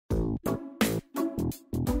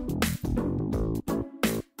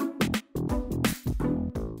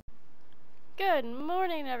Good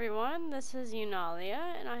morning, everyone. This is Eunalia,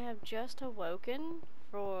 and I have just awoken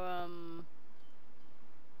from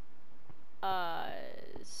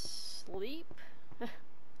sleep.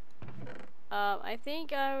 I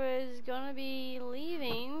think I was gonna be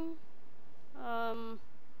leaving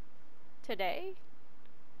today,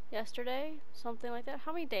 yesterday, something like that.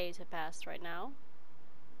 How many days have passed right now?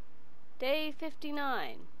 Day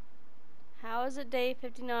 59. How is it day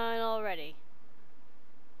 59 already?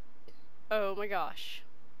 Oh my gosh.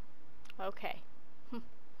 Okay.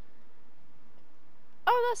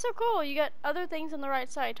 Oh, that's so cool. You got other things on the right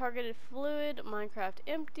side. Targeted fluid, Minecraft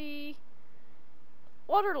empty,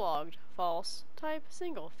 waterlogged, false, type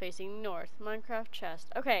single, facing north, Minecraft chest.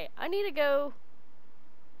 Okay, I need to go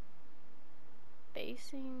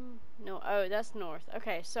facing, no, oh, that's north.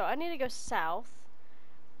 Okay, so I need to go south.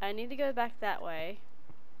 I need to go back that way.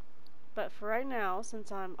 But for right now,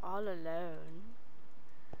 since I'm all alone,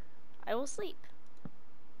 I will sleep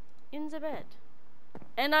in the bed.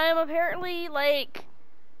 And I am apparently, like,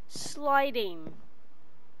 sliding.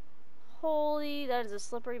 Holy, that is a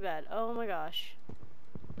slippery bed. Oh my gosh.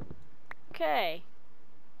 Okay.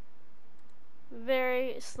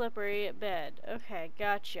 Very slippery bed. Okay,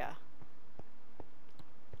 gotcha.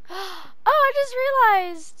 Oh, I just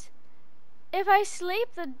realized! If I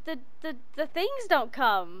sleep, the things don't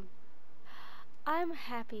come. I'm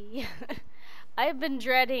happy. I've been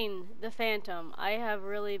dreading the phantom. I have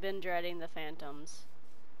really been dreading the phantoms.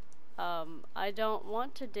 I don't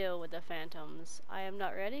want to deal with the phantoms. I am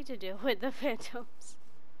not ready to deal with the phantoms.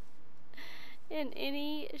 In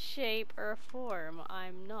any shape or form,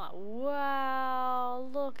 I'm not. Wow,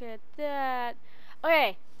 look at that.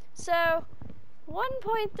 Okay, so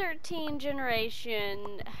 1.13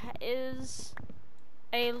 generation is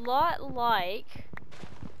a lot like.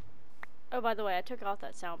 Oh, by the way, I took off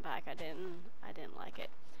that sound pack. I didn't like it.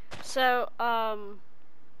 So, the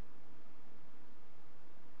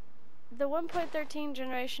 1.13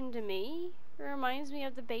 generation to me reminds me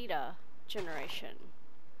of the beta generation.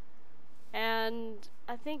 And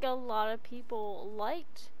I think a lot of people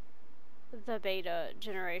liked the beta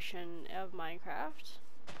generation of Minecraft.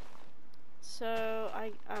 So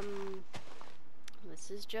this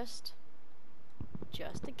is just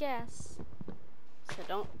a guess. So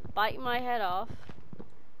don't bite my head off.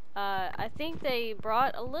 I think they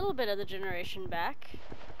brought a little bit of the generation back,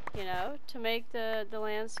 you know, to make the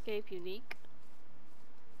landscape unique.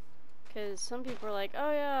 Because some people are like,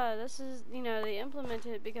 oh yeah, this is, you know, they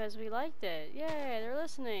implemented it because we liked it. Yay, they're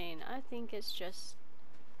listening. I think it's just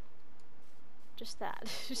that.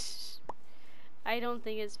 I don't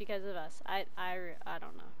think it's because of us. I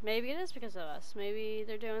don't know. Maybe it is because of us. Maybe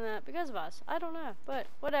they're doing that because of us. I don't know. But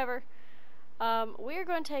whatever. We're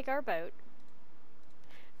going to take our boat.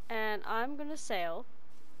 And I'm going to sail.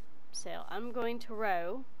 I'm going to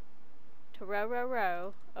row.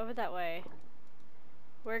 Row over that way.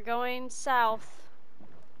 We're going south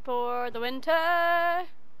for the winter.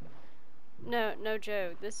 No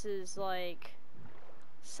joke. This is like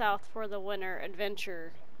south for the winter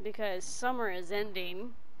adventure because summer is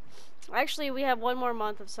ending. Actually, we have one more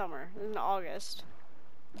month of summer in August.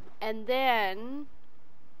 And then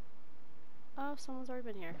oh, someone's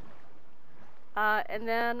already been here. And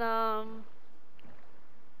then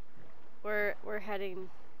we're heading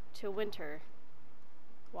to winter.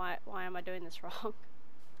 Why am I doing this wrong?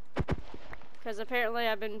 Because apparently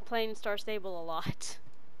I've been playing Star Stable a lot.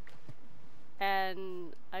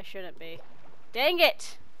 And I shouldn't be. Dang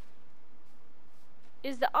it!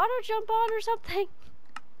 Is the auto jump on or something?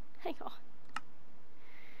 Hang on.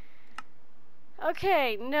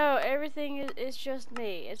 Okay, no, everything is just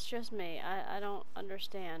me. It's just me. I don't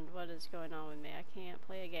understand what is going on with me. I can't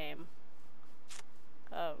play a game.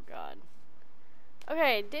 Oh god.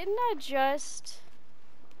 Okay, didn't I just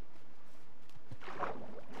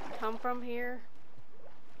come from here?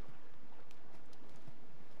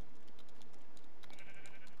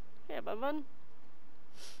 Yeah, bun.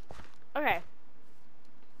 Okay.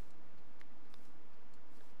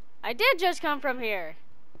 I did just come from here.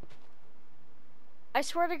 I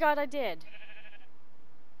swear to God I did.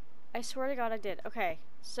 I swear to God I did. Okay,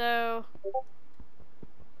 so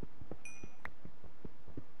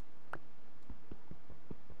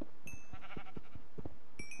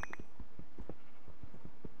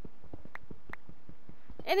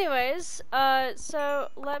anyways, so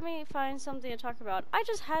let me find something to talk about. I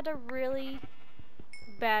just had a really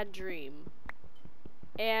bad dream.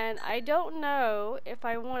 And I don't know if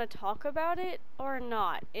I want to talk about it or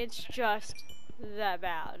not. It's just that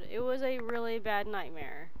bad. It was a really bad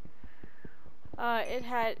nightmare.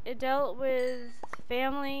 It dealt with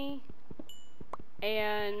family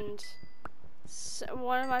and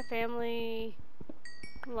one of my family,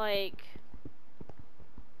 like,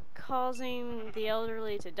 causing the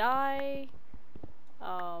elderly to die,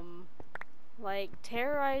 like,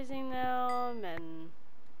 terrorizing them,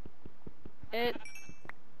 it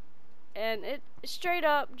it straight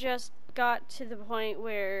up just got to the point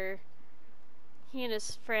where he and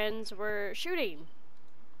his friends were shooting.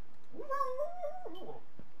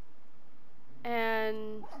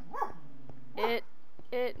 And it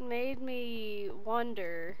made me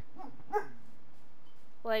wonder,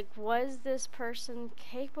 like, was this person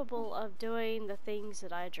capable of doing the things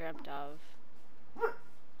that I dreamt of?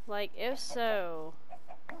 Like, if so,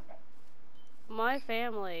 my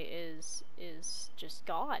family is just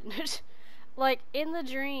gone. Like, in the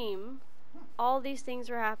dream, all these things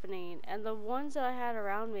were happening, and the ones that I had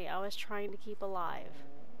around me, I was trying to keep alive.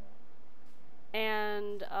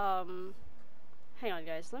 And hang on,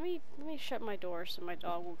 guys. Let me shut my door so my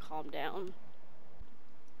dog will calm down.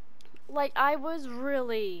 Like, I was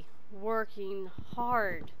really working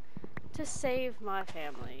hard to save my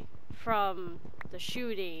family from the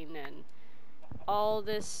shooting and all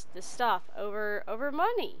this stuff over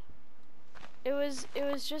money. It was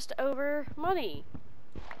just over money.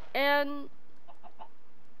 And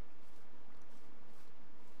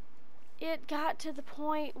it got to the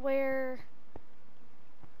point where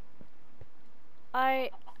I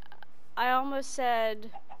almost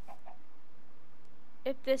said,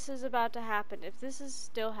 if this is about to happen, if this is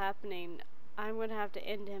still happening, I'm gonna have to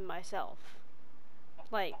end him myself.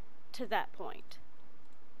 Like, to that point.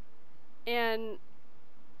 And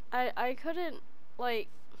I couldn't, like,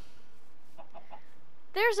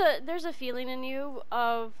 there's a feeling in you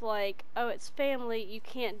of, like, oh, it's family, you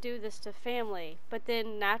can't do this to family. But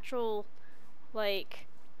then natural, like,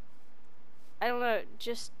 I don't know,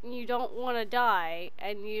 just, you don't want to die,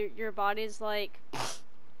 and your body's like,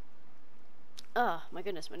 oh my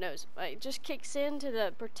goodness, my nose. It just kicks into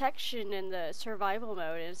the protection and the survival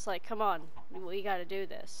mode, and it's like, come on, we gotta do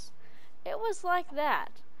this. It was like that.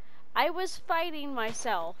 I was fighting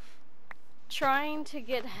myself, trying to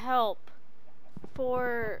get help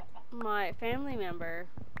for my family member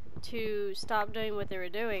to stop doing what they were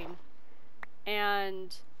doing,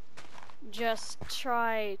 and just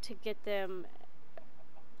try to get them,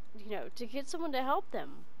 you know, to get someone to help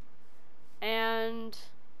them. And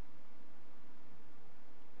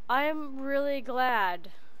I am really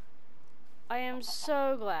glad, I am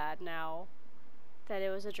so glad now that it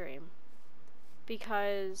was a dream,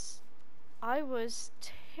 because I was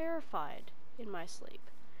terrified in my sleep.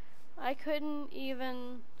 I couldn't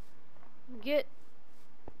even get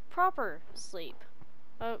proper sleep.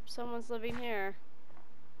 Oh, someone's living here.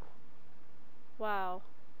 Wow.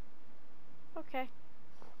 Okay.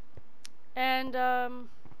 And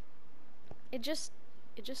it just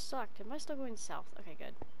sucked. Am I still going south? Okay,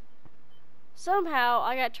 good. Somehow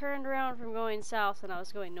I got turned around from going south and I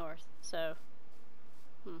was going north. So,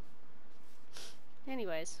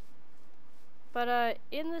 anyways. But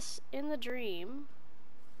in the dream,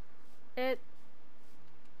 it.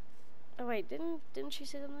 Oh wait, didn't she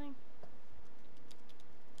say something?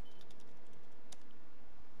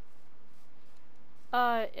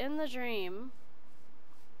 In the dream,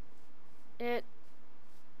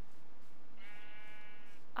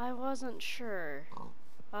 I wasn't sure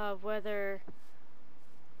of whether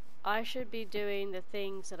I should be doing the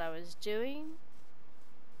things that I was doing,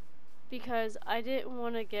 because I didn't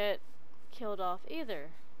want to get killed off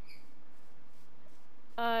either.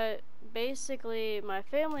 Basically, my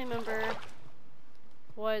family member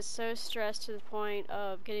was so stressed to the point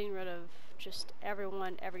of getting rid of just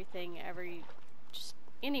everyone, everything, just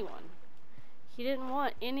anyone. He didn't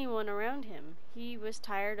want anyone around him. He was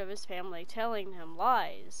tired of his family telling him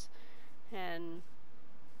lies, and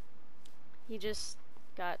he just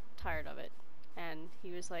got tired of it. And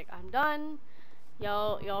he was like, I'm done.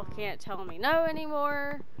 Y'all can't tell me no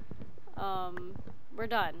anymore. We're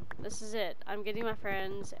done. This is it. I'm getting my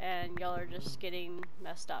friends, and y'all are just getting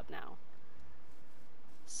messed up now.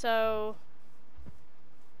 So,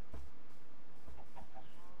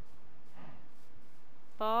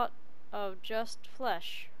 thought of just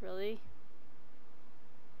flesh, really?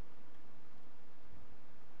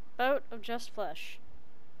 Boat of just flesh.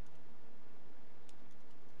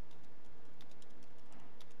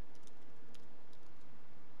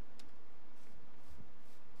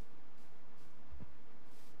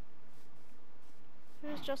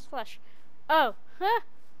 Who's just flesh? Oh, huh?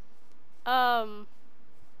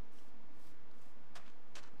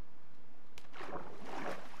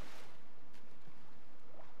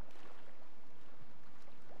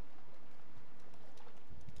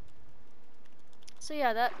 So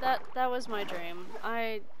yeah, that was my dream.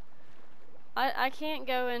 I can't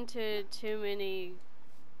go into too many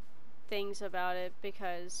things about it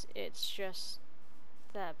because it's just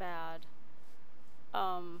that bad.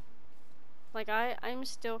 Like I'm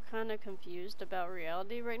still kind of confused about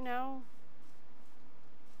reality right now.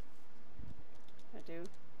 I do.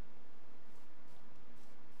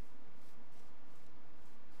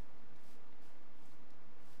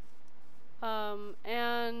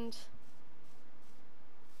 And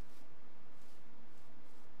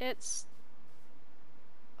it's,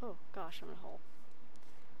 oh gosh, I'm in a hole.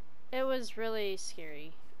 It was really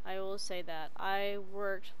scary. I will say that. I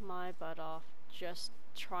worked my butt off just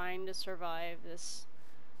trying to survive this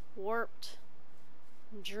warped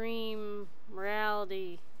dream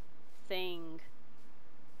morality thing.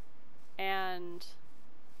 And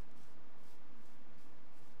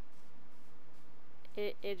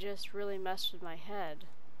it just really messed with my head.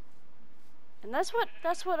 And that's what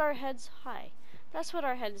our heads that's what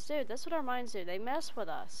our heads do. That's what our minds do. They mess with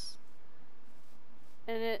us.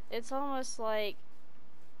 And it's almost like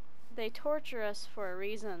they torture us for a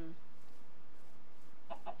reason.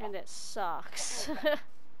 And it sucks.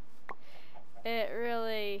 It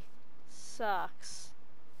really sucks.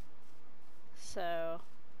 So,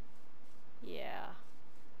 yeah.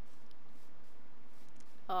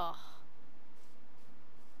 Oh,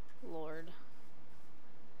 Lord.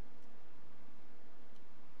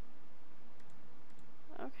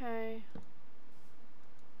 Okay.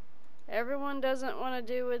 Everyone doesn't want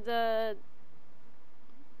to do with the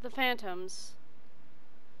phantoms.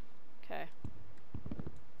 Okay.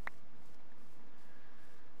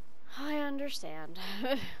 I understand.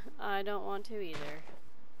 I don't want to either.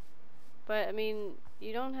 But, I mean,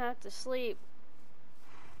 you don't have to sleep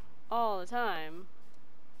all the time.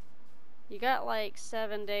 You got like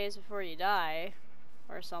 7 days before you die,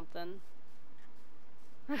 or something.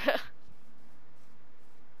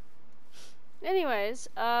 Anyways,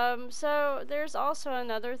 so there's also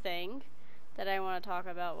another thing that I want to talk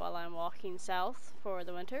about while I'm walking south for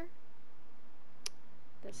the winter.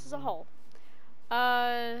 This is a hole.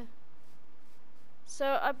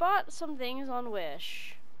 So I bought some things on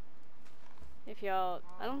Wish. If y'all,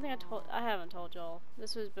 I haven't told y'all.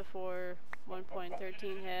 This was before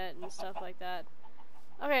 1.13 hit and stuff like that.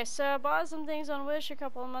 Okay, so I bought some things on Wish a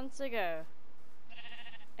couple of months ago.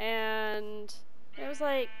 And it was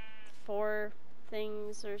like 4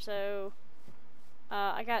 things or so.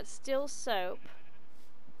 I got Still Soap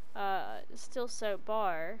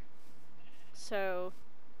bar. So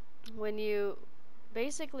when you,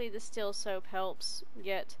 basically the Still Soap helps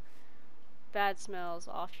get bad smells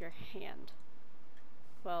off your hand.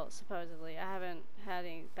 Well, supposedly. I haven't had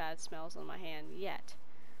any bad smells on my hand yet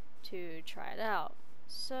to try it out.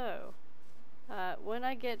 So, when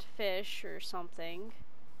I get fish or something,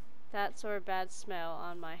 that sort of bad smell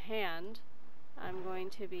on my hand, I'm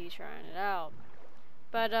going to be trying it out.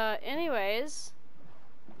 But, anyways,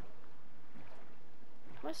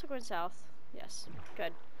 am I still going south? Yes,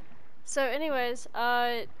 good. So, anyways,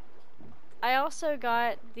 I also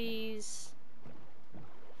got these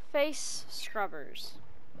face scrubbers.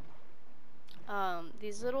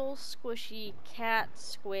 These little squishy cat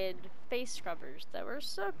squid face scrubbers that were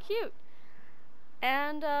so cute.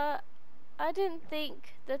 And, I didn't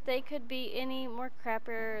think that they could be any more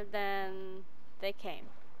crappier than they came.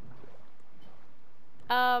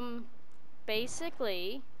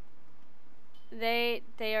 Basically, they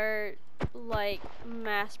are like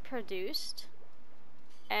mass produced,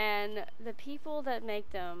 and the people that make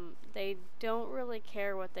them, they don't really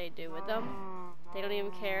care what they do with them. They don't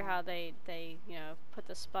even care how they you know, put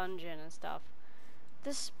the sponge in and stuff.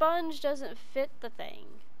 The sponge doesn't fit the thing,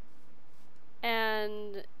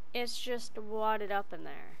 and it's just wadded up in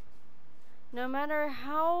there. No matter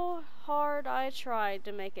how hard I tried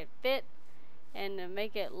to make it fit and to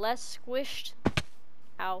make it less squished,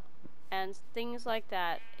 ow, and things like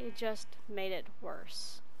that, it just made it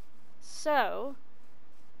worse. So,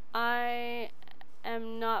 I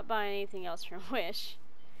am not buying anything else from Wish.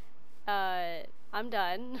 I'm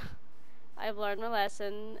done. I've learned my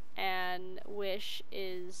lesson, and Wish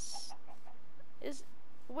isn't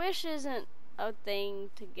a thing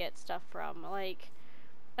to get stuff from. Like,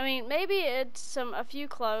 I mean, maybe it's a few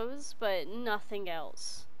clothes, but nothing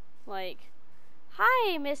else. Like,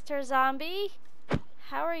 hi, Mr. Zombie.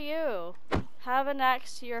 How are you? Have an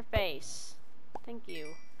axe to your face. Thank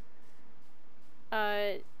you.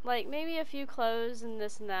 Like, maybe a few clothes and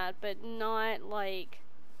this and that, but not, like...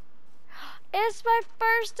 It's my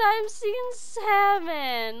first time seeing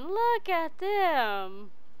salmon! Look at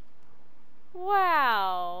them!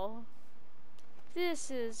 Wow!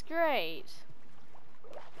 This is great.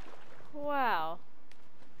 Wow.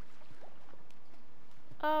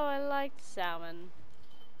 Oh, I like salmon.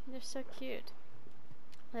 They're so cute.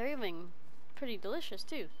 They're even pretty delicious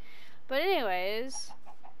too. But anyways,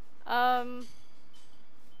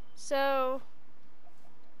 so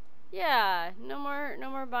yeah, no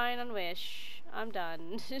more buying on Wish. I'm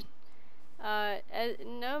done.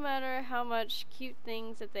 No matter how much cute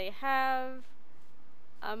things that they have,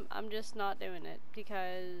 I'm just not doing it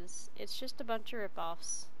because it's just a bunch of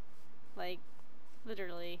ripoffs. Like,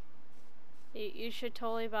 literally. You should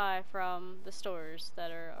totally buy from the stores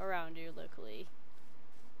that are around you locally.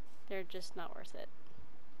 They're just not worth it.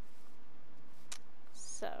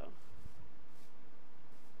 So,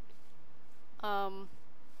 I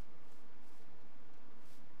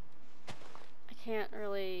can't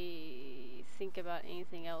really think about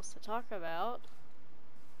anything else to talk about.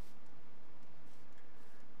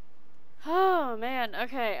 Oh man,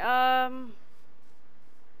 okay,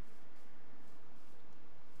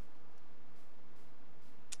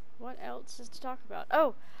 what else is to talk about?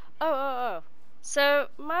 Oh. So,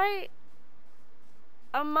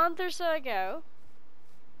 a month or so ago,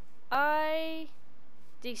 I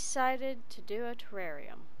decided to do a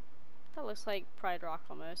terrarium. That looks like Pride Rock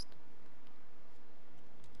almost.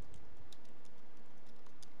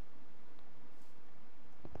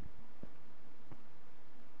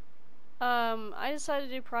 I decided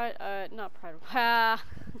to do not Pride,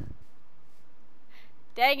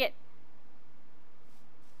 dang it.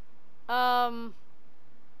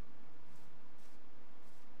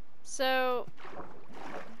 So,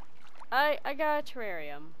 I got a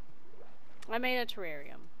terrarium. I made a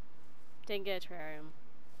terrarium. Didn't get a terrarium.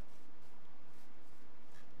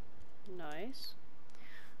 Nice.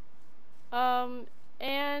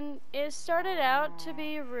 And it started out to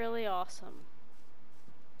be really awesome.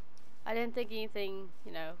 I didn't think anything,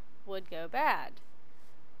 would go bad.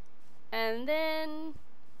 And then,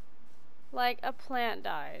 like, a plant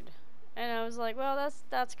died. And I was like, well,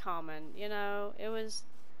 that's common,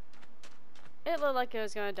 it looked like it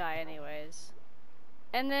was gonna die anyways.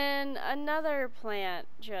 And then another plant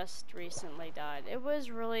just recently died. It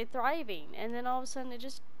was really thriving, and then all of a sudden it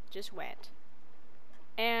just went.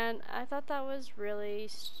 And I thought that was really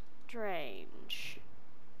strange.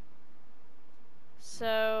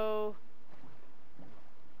 So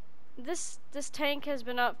this tank has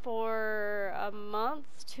been up for a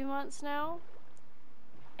month, 2 months now,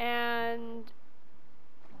 and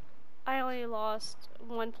I only lost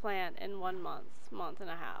one plant in 1 month and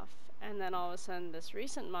a half. And then all of a sudden this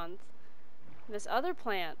recent month, this other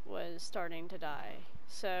plant was starting to die.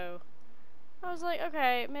 So I was like,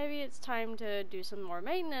 okay, maybe it's time to do some more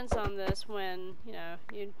maintenance on this when,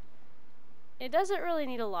 it doesn't really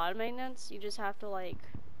need a lot of maintenance. You just have to, like,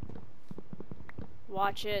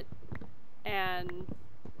 watch it and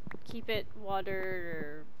keep it watered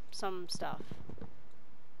or some stuff.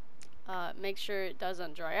 Make sure it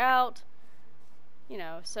doesn't dry out.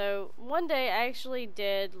 So one day I actually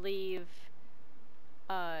did leave,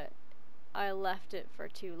 I left it for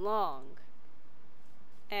too long.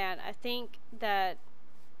 And I think that,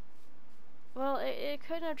 well, it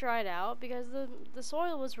couldn't have dried out because the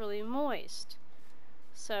soil was really moist.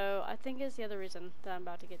 So I think it's the other reason that I'm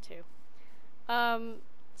about to get to.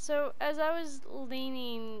 So as I was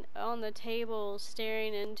leaning on the table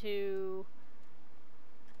staring into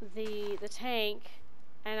the tank,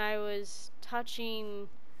 and I was touching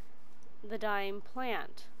the dying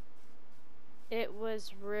plant, it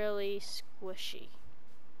was really squishy.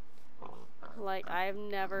 Like, I've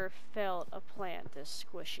never felt a plant this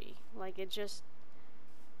squishy. Like, it just,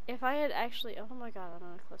 if I had actually, oh my god, I'm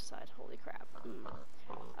on a cliffside, holy crap.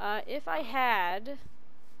 If I had,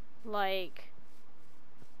 like,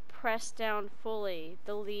 pressed down fully,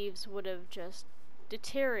 the leaves would have just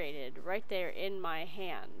deteriorated right there in my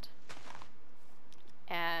hand.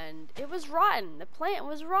 And it was rotten. The plant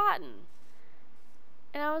was rotten.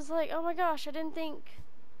 And I was like, oh my gosh, I didn't think,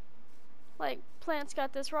 like, plants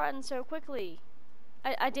got this rotten so quickly.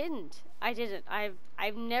 I didn't.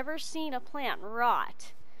 I've never seen a plant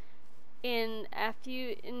rot in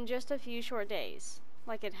just a few short days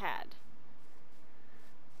like it had.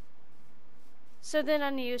 So then I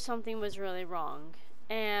knew something was really wrong,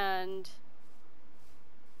 and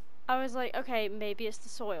I was like, okay, maybe it's the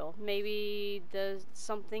soil. Maybe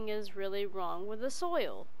something is really wrong with the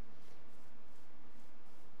soil.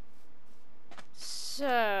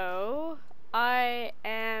 So I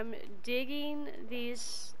am digging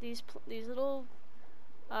these little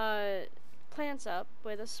plants up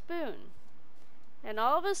with a spoon, and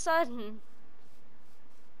all of a sudden,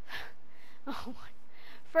 oh my,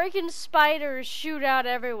 freaking spiders shoot out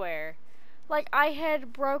everywhere. like I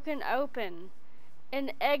had broken open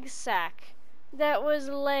an egg sac that was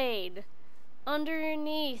laid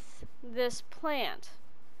underneath this plant.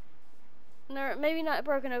 No, maybe not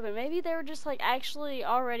broken open. Maybe they were just like actually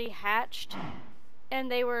already hatched,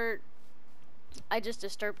 and they were. I just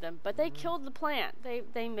disturbed them, but they killed the plant.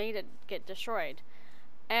 They made it get destroyed,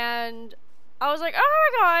 and I was like,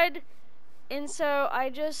 oh my god! And so I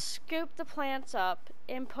just scooped the plants up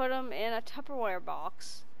and put them in a Tupperware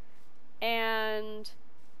box, and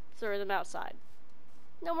threw them outside.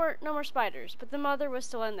 No more spiders, but the mother was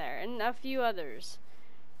still in there, and a few others.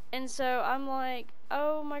 And so I'm like,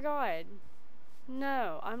 oh my god.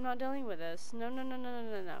 No, I'm not dealing with this. No, no, no, no, no,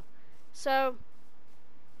 no, no. So,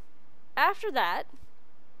 after that,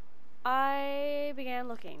 I began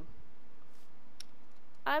looking.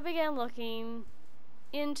 I began looking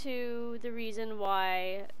into the reason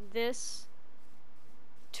why this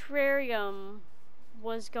terrarium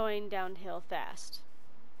was going downhill fast.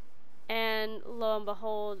 And lo and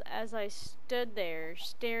behold, as I stood there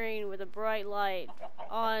staring with a bright light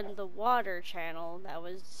on the water channel that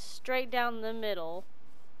was straight down the middle,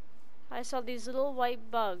 I saw these little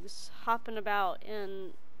white bugs hopping about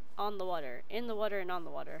in the water and on the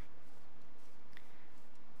water.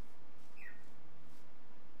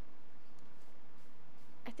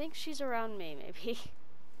 I think she's around me, maybe.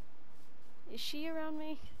 Is she around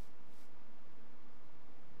me?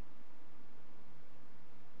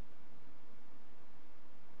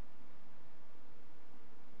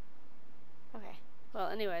 Okay. Well,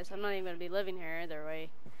 anyways, I'm not even gonna be living here either way.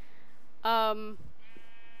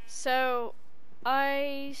 So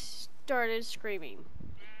I started screaming.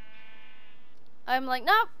 I'm like,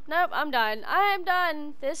 nope, nope, I'm done. I am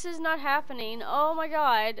done. This is not happening. Oh my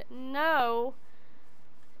god, no.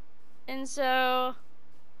 And so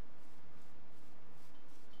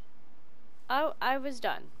I was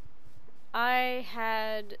done. I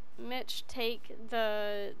had Mitch take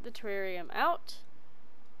the terrarium out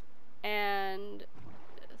and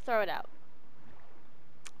throw it out.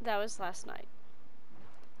 That was last night.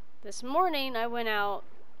 This morning I went out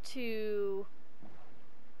to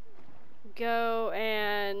go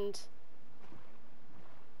and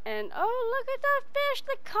oh, look at that fish,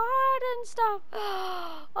 the cod and stuff.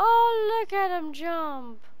 Oh, look at him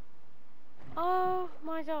jump. Oh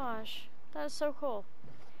my gosh, that is so cool.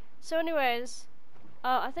 So anyways,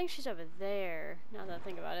 I think she's over there now that I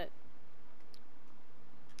think about it.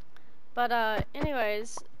 But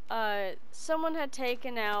anyways, someone had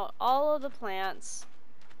taken out all of the plants,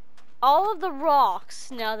 all of the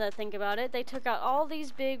rocks, now that I think about it. They took out all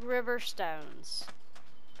these big river stones.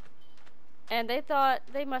 And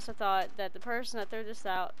they must have thought that the person that threw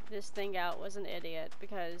this thing out was an idiot,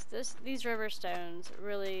 because these river stones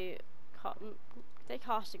really, they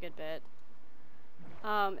cost a good bit.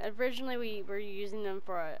 Originally we were using them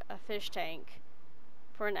for a fish tank,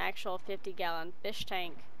 for an actual 50-gallon fish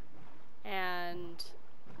tank, and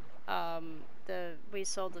we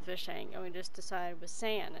sold the fish tank and we just decided with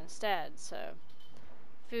sand instead. So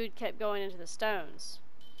food kept going into the stones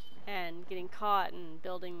and getting caught and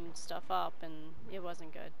building stuff up, and it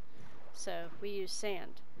wasn't good. So we used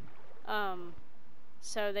sand.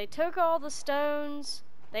 So they took all the stones,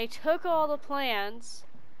 they took all the plants,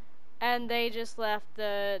 and they just left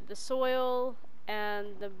the soil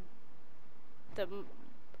and the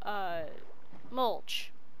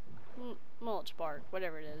mulch bark,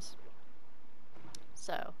 whatever it is.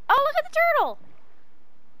 So, oh, look at the turtle!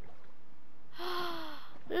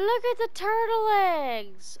 Look at the turtle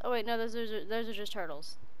eggs! Oh wait, no, those are just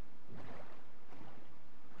turtles.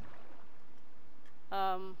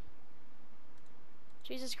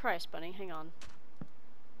 Jesus Christ, bunny, hang on.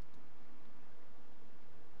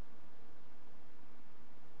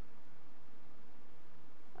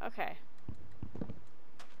 Okay.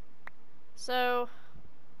 So,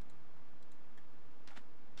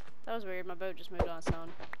 that was weird, my boat just moved on its own.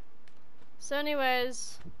 So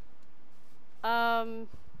anyways,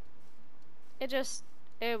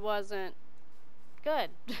 it wasn't good.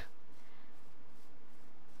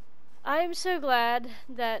 I'm so glad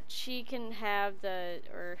that she can have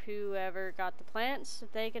or whoever got the plants,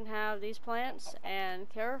 that they can have these plants and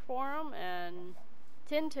care for them and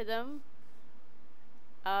tend to them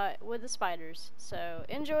with the spiders. So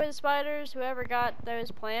enjoy the spiders, whoever got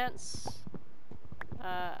those plants.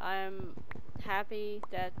 I'm happy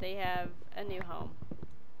that they have a new home.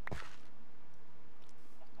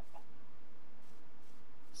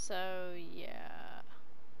 So yeah.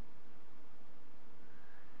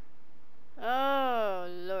 Oh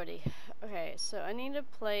lordy. Okay, so I need to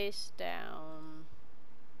place down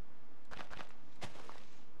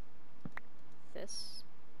this.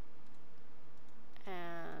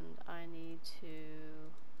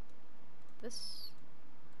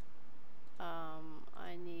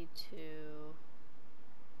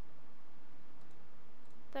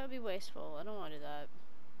 would be wasteful. I don't want to do that.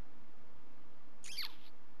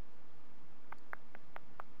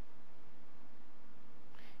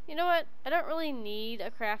 You know what? I don't really need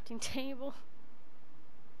a crafting table.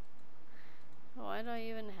 Why do I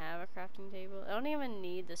even have a crafting table? I don't even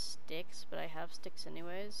need the sticks, but I have sticks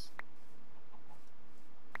anyways.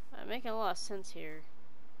 I'm making a lot of sense here.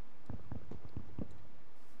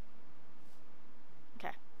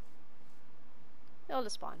 Okay. It'll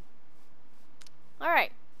just spawn.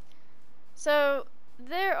 Alright. So,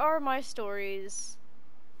 there are my stories.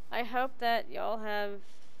 I hope that y'all have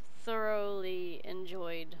thoroughly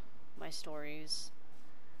enjoyed my stories.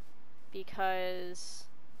 Because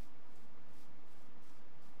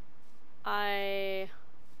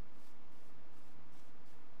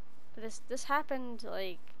this happened,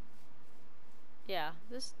 like, yeah,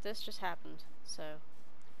 this just happened, so.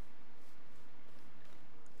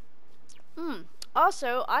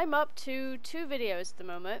 Also, I'm up to 2 videos at the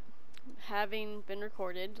moment, having been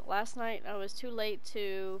recorded. Last night I was too late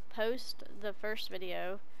to post the first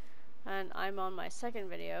video, and I'm on my second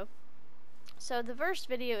video. So the first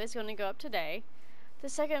video is going to go up today, the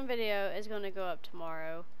second video is going to go up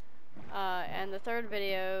tomorrow, and the third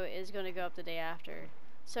video is going to go up the day after.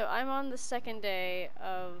 So I'm on the second day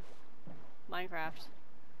of Minecraft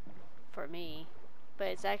for me, but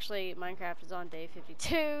it's actually Minecraft is on day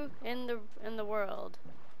 52 in the world.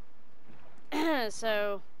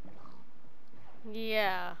 So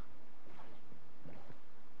yeah.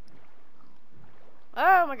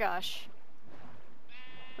 Oh my gosh.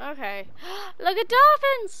 Okay. Look at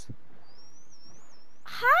dolphins!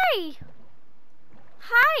 Hi!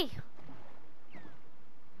 Hi!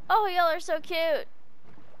 Oh, y'all are so cute.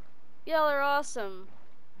 Y'all are awesome.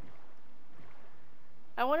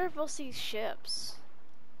 I wonder if we'll see ships.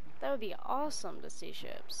 That would be awesome to see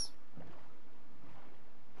ships.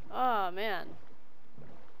 Oh man.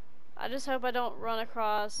 I just hope I don't run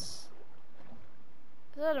across...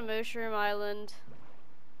 Is that a mushroom island?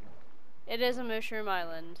 It is a mushroom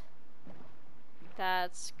island.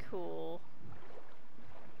 That's cool.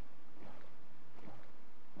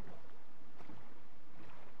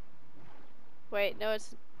 Wait, no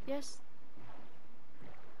it's... Yes?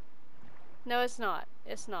 No, it's not.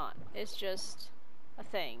 It's not. It's just a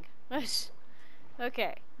thing.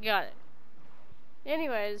 Okay, got it.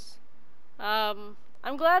 Anyways, I'm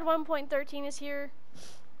glad 1.13 is here.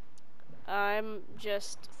 I'm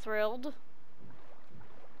just thrilled.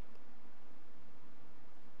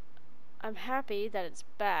 I'm happy that it's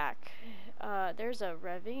back. There's a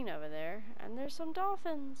ravine over there, and there's some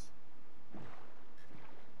dolphins.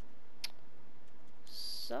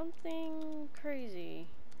 Something crazy.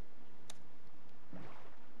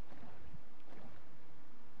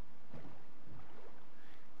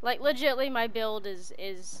 Like, legitly, my build is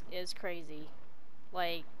crazy.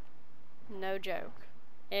 Like, no joke.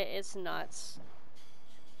 It's nuts.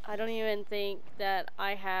 I don't even think that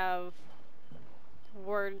I have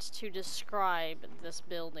words to describe this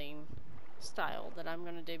building style that I'm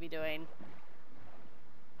gonna be doing.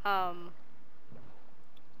 I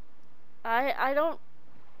don't...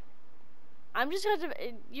 I'm just gonna...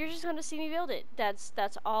 You're just gonna see me build it.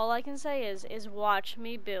 That's all I can say is watch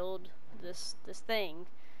me build this thing.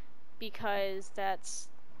 Because that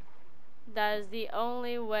is the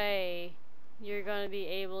only way you're going to be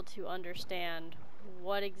able to understand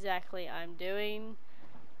what exactly I'm doing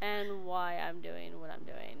and why I'm doing what I'm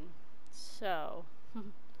doing. So,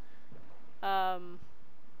 I'm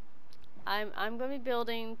going to be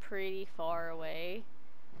building pretty far away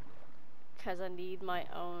because I need my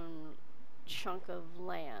own chunk of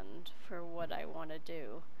land for what I want to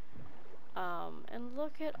do. And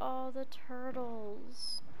look at all the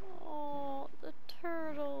turtles. Oh, the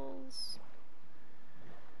turtles.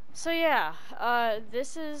 So yeah,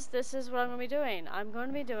 this is what I'm gonna be doing. I'm going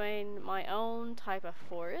to be doing my own type of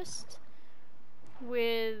forest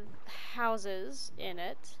with houses in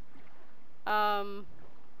it. And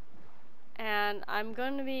I'm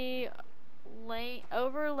going to be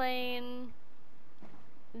overlaying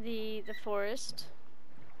the forest.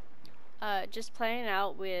 Just playing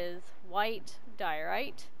out with white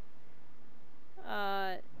diorite.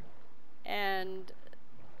 And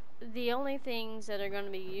the only things that are going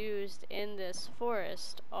to be used in this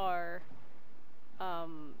forest are,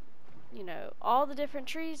 you know, all the different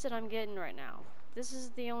trees that I'm getting right now. This is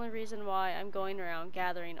the only reason why I'm going around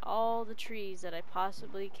gathering all the trees that I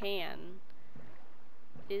possibly can,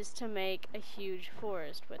 is to make a huge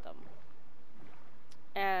forest with them.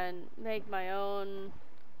 And make my own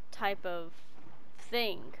type of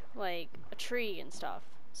thing, like a tree and stuff.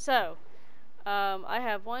 So, I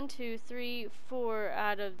have 1, 2, 3, 4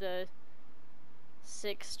 out of the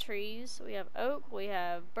 6 trees. We have oak, we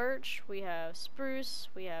have birch, we have spruce,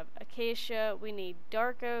 we have acacia. We need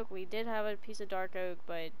dark oak. We did have a piece of dark oak,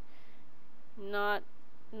 but not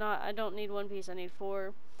I don't need 1 piece, I need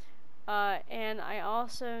 4. And I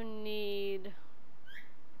also need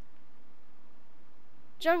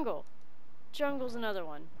jungle. Jungle's another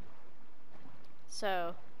one.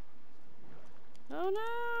 So, oh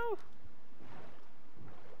no!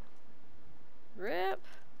 Rip.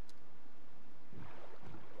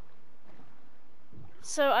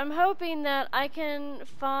 So I'm hoping that I can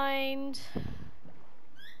find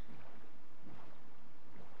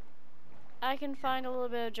a little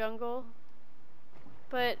bit of jungle,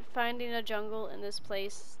 but finding a jungle in this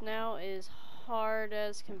place now is hard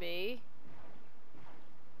as can be.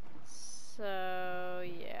 So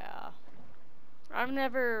yeah, I'm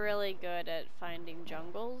never really good at finding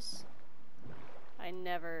jungles. I've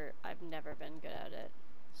never been good at it.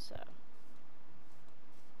 So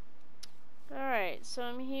alright, so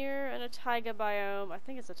I'm here in a taiga biome. I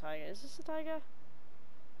think it's a taiga. Is this a taiga?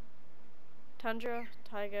 Tundra,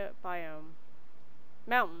 taiga biome.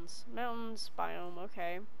 Mountains biome,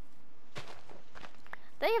 okay.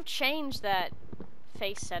 They have changed that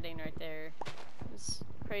face setting right there. It's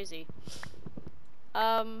crazy.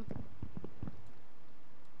 Okay.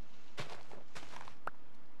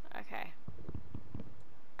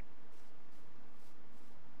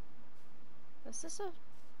 Is this a...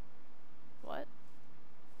 what?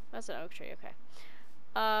 That's an oak tree, okay.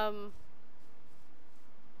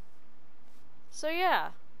 So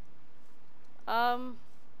yeah.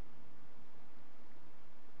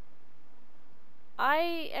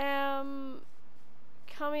 I am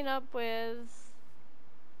coming up with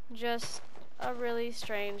just a really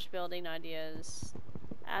strange building ideas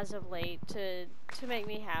as of late to make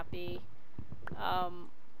me happy.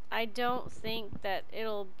 I don't think that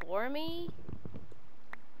it'll bore me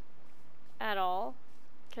at all,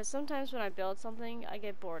 because sometimes when I build something, I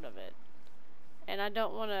get bored of it, and I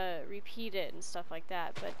don't want to repeat it and stuff like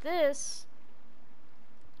that. But this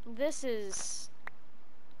is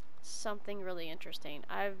something really interesting.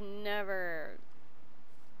 I've never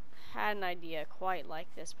had an idea quite like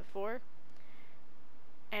this before,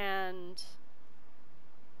 and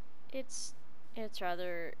it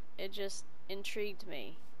just intrigued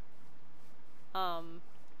me.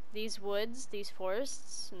 These woods, these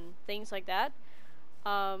forests, and things like that.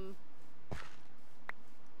 Oh,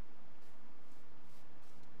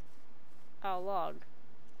 log.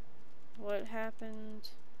 What happened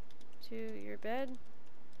to your bed?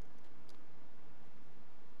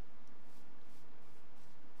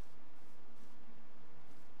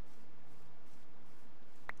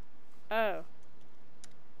 Oh.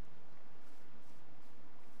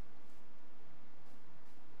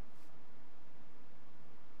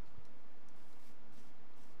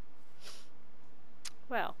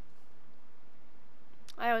 Well,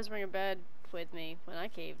 I always bring a bed with me when I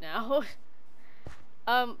cave now.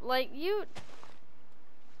 Like,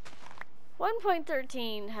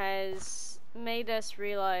 1.13 has made us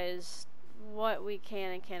realize what we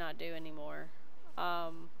can and cannot do anymore.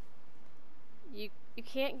 You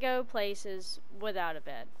can't go places without a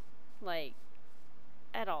bed. Like,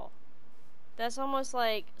 at all. That's almost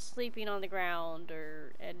like sleeping on the ground,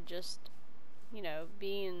 and just,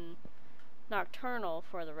 being nocturnal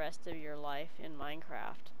for the rest of your life in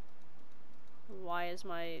Minecraft. Why is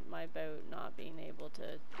my boat not being able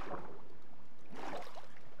to...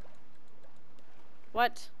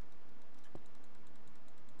 What?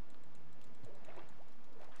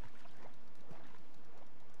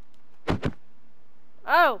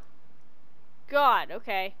 Oh! God,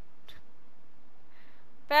 okay.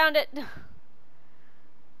 Found it!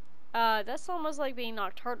 That's almost like being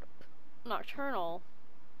nocturnal.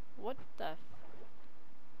 What the...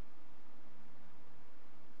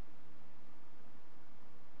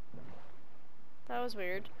 That was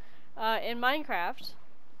weird. In Minecraft.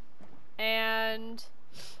 And...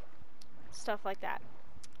 stuff like that.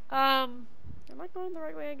 Am I going the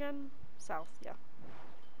right way again? South, yeah.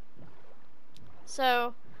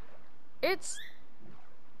 So, it's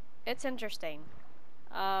interesting.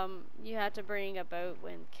 You have to bring a boat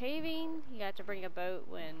when caving, you have to bring a boat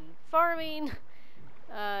when farming,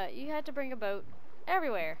 you have to bring a boat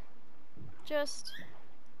everywhere. Just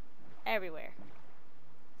everywhere.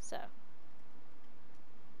 So.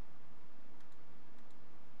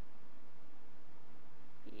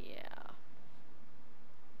 Yeah.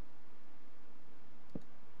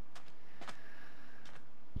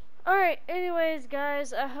 Alright, anyways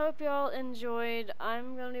guys, I hope y'all enjoyed.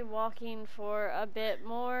 I'm gonna be walking for a bit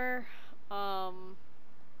more,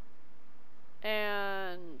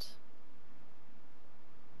 and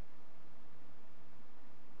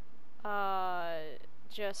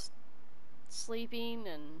just sleeping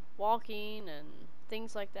and walking and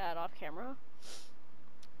things like that off camera.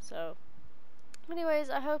 So, anyways,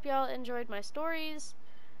 I hope y'all enjoyed my stories.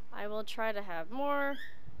 I will try to have more.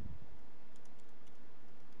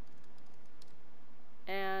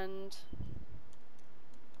 And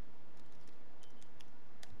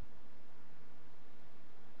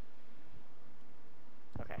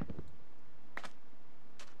okay.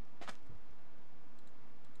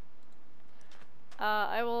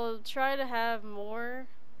 I will try to have more,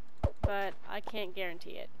 but I can't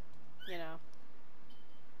guarantee it, you know.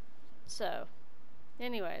 So,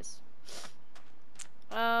 anyways.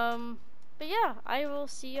 But yeah, I will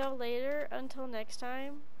see y'all later. Until next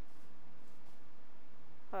time.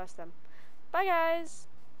 Oh, that's them. Bye, guys!